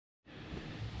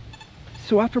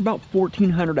So after about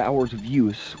 1,400 hours of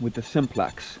use with the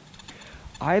Simplex,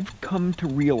 I've come to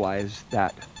realize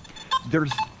that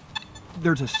there's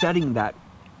a setting that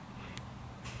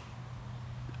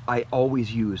I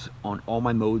always use on all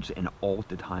my modes and all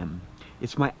the time.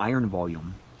 It's my iron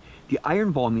volume. The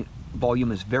iron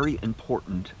volume is very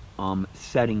important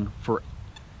setting for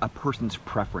a person's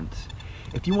preference.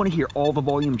 If you want to hear all the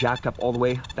volume jacked up all the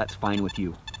way, that's fine with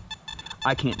you.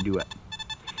 I can't do it,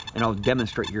 and I'll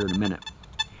demonstrate here in a minute.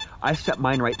 I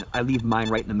leave mine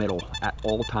right in the middle at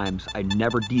all times. I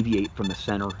never deviate from the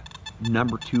center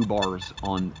number 2 bars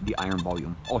on the iron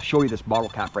volume. I'll show you this bottle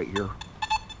cap right here.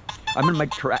 I'm in my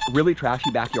really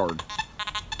trashy backyard,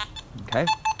 okay?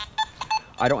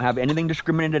 I don't have anything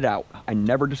discriminated out. I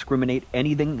never discriminate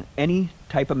anything, any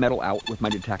type of metal out with my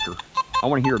detector. I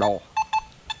want to hear it all.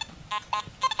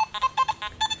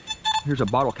 Here's a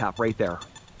bottle cap right there.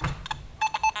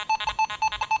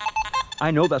 I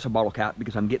know that's a bottle cap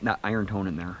because I'm getting that iron tone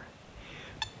in there.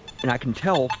 And I can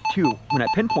tell, too, when I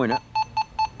pinpoint it,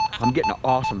 I'm getting an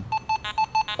awesome.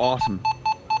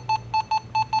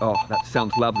 Oh, that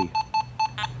sounds lovely.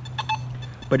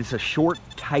 But it's a short,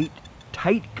 tight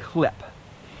clip.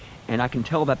 And I can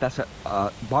tell that that's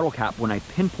a bottle cap when I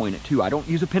pinpoint it, too. I don't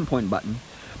use a pinpoint button,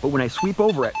 but when I sweep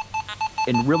over it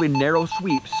in really narrow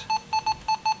sweeps,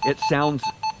 it sounds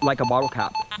like a bottle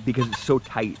cap because it's so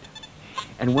tight.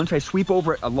 And once I sweep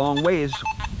over it a long ways,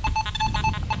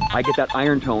 I get that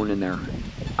iron tone in there.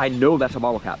 I know that's a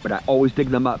bottle cap, but I always dig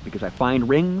them up because I find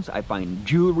rings, I find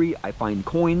jewelry, I find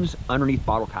coins underneath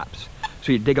bottle caps.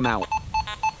 So you dig them out.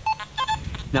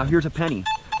 Now here's a penny.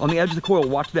 On the edge of the coil,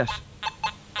 watch this.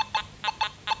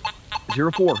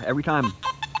 0.4 every time.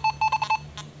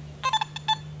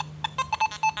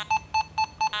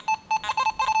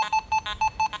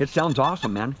 It sounds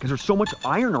awesome, man, because there's so much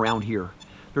iron around here.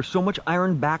 There's so much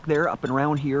iron back there, up and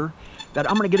around here, that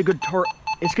I'm gonna get a good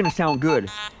it's gonna sound good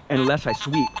unless I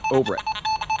sweep over it.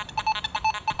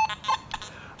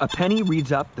 A penny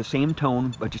reads up the same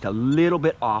tone, but just a little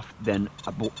bit off than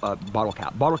a bottle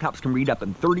cap. Bottle caps can read up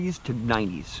in 30s to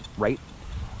 90s, right?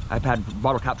 I've had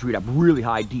bottle caps read up really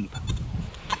high, deep.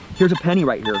 Here's a penny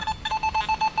right here.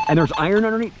 And there's iron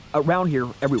underneath, around here,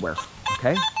 everywhere,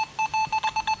 okay?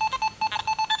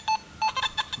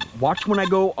 Watch when I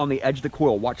go on the edge of the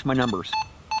coil, watch my numbers.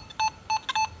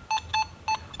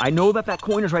 I know that that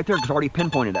coin is right there because I already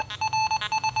pinpointed it.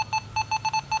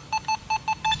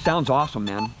 Sounds awesome,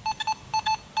 man.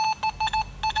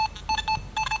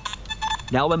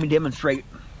 Now let me demonstrate.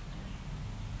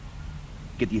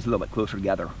 Get these a little bit closer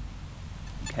together.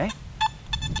 Okay?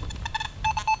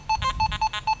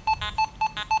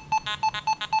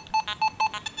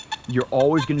 You're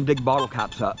always going to dig bottle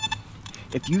caps up.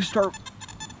 If you start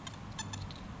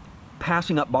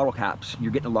passing up bottle caps,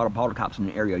 you're getting a lot of bottle caps in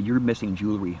the area, you're missing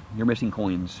jewelry, you're missing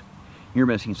coins, you're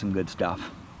missing some good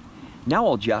stuff. Now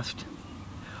I'll adjust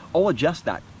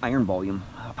that iron volume.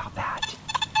 How about that?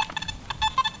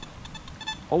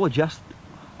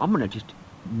 I'm gonna just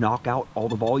knock out all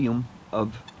the volume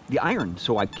of the iron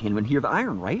so I can't even hear the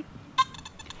iron, right?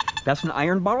 That's an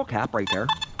iron bottle cap right there.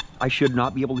 I should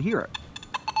not be able to hear it.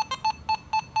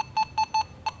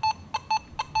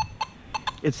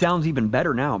 It sounds even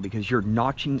better now because you're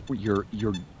notching, you're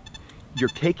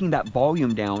taking that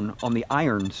volume down on the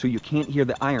iron so you can't hear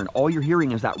the iron. All you're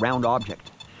hearing is that round object.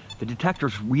 The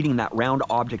detector's reading that round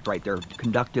object right there,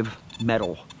 conductive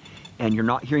metal, and you're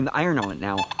not hearing the iron on it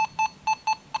now.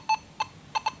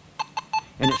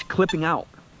 And it's clipping out.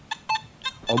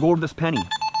 I'll go over this penny.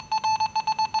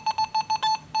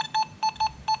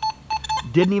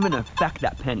 Didn't even affect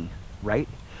that penny, right?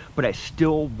 But I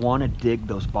still want to dig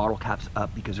those bottle caps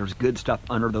up because there's good stuff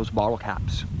under those bottle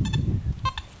caps.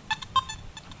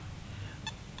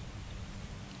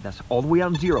 That's all the way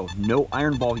on 0, no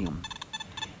iron volume.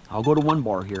 I'll go to 1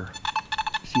 bar here,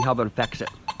 see how that affects it.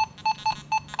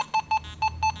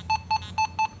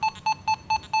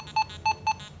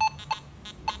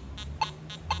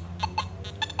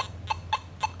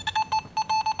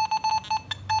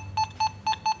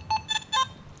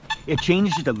 It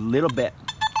changed just a little bit.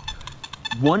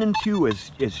 1 and 2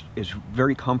 is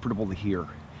very comfortable to hear.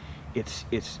 It's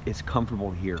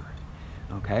comfortable to hear.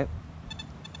 Okay.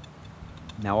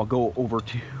 Now I'll go over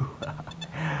to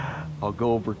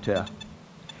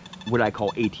what I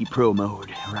call AT Pro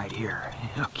mode right here.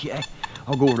 Okay.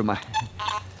 I'll go over to my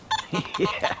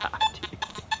yeah, dude.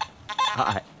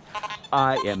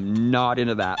 I am not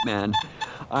into that, man.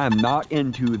 I am not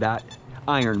into that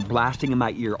iron blasting in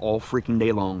my ear all freaking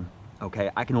day long.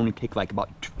 Okay, I can only take like about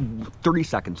 30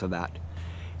 seconds of that,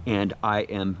 and I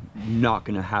am not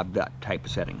gonna have that type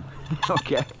of setting.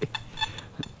 Okay,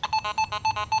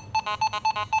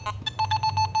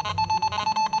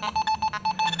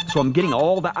 So I'm getting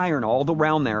all the iron all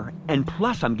around there, and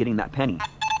plus I'm getting that penny.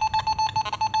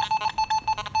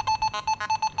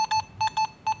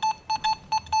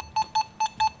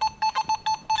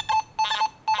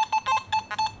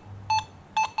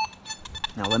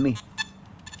 Now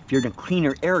if you're in a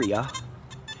cleaner area,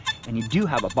 and you do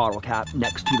have a bottle cap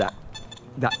next to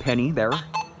that penny there,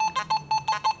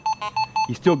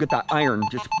 you still get that iron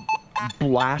just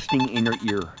blasting in your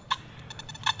ear.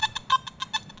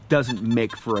 Doesn't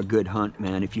make for a good hunt,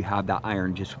 man, if you have that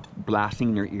iron just blasting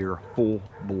in your ear full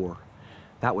bore.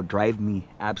 That would drive me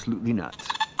absolutely nuts.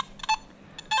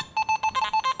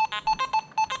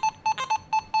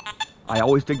 I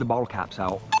always dig the bottle caps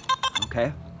out,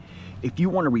 okay? If you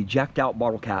want to reject out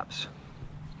bottle caps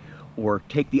or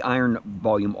take the iron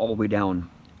volume all the way down,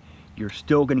 you're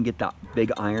still going to get that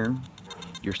big iron,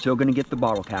 you're still going to get the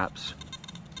bottle caps,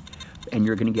 and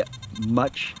you're going to get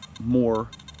much more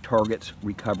targets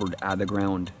recovered out of the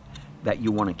ground that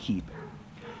you want to keep.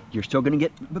 You're still going to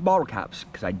get the bottle caps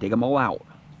because I dig them all out.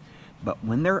 But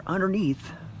when they're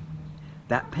underneath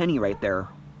that penny right there,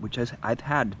 which I've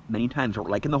had many times, or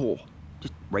like in the hole,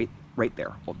 just right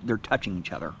there, well, they're touching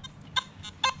each other.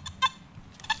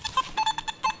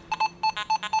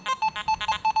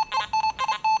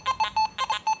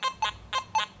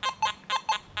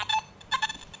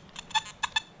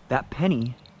 That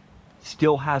penny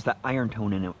still has that iron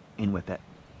tone in with it.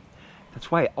 That's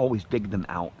why I always dig them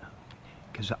out,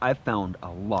 because I've found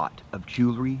a lot of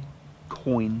jewelry,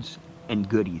 coins, and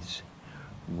goodies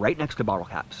right next to bottle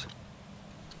caps.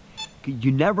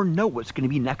 You never know what's going to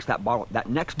be next to that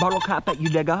next bottle cap that you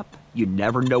dig up. You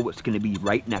never know what's going to be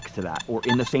right next to that or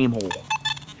in the same hole.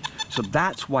 So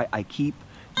that's why I keep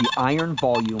the iron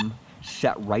volume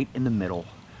set right in the middle.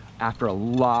 After a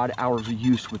lot of hours of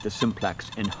use with the Simplex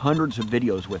and hundreds of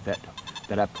videos with it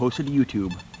that I've posted to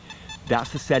YouTube,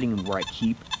 that's the setting where I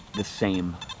keep the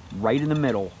same. Right in the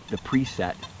middle, the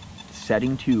preset,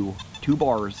 setting 2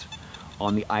 bars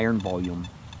on the iron volume.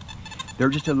 They're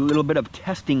just a little bit of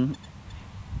testing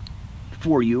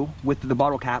for you with the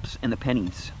bottle caps and the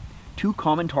pennies. 2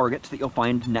 common targets that you'll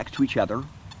find next to each other,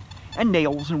 and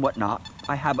nails and whatnot.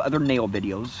 I have other nail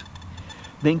videos.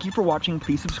 Thank you for watching.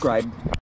 Please subscribe.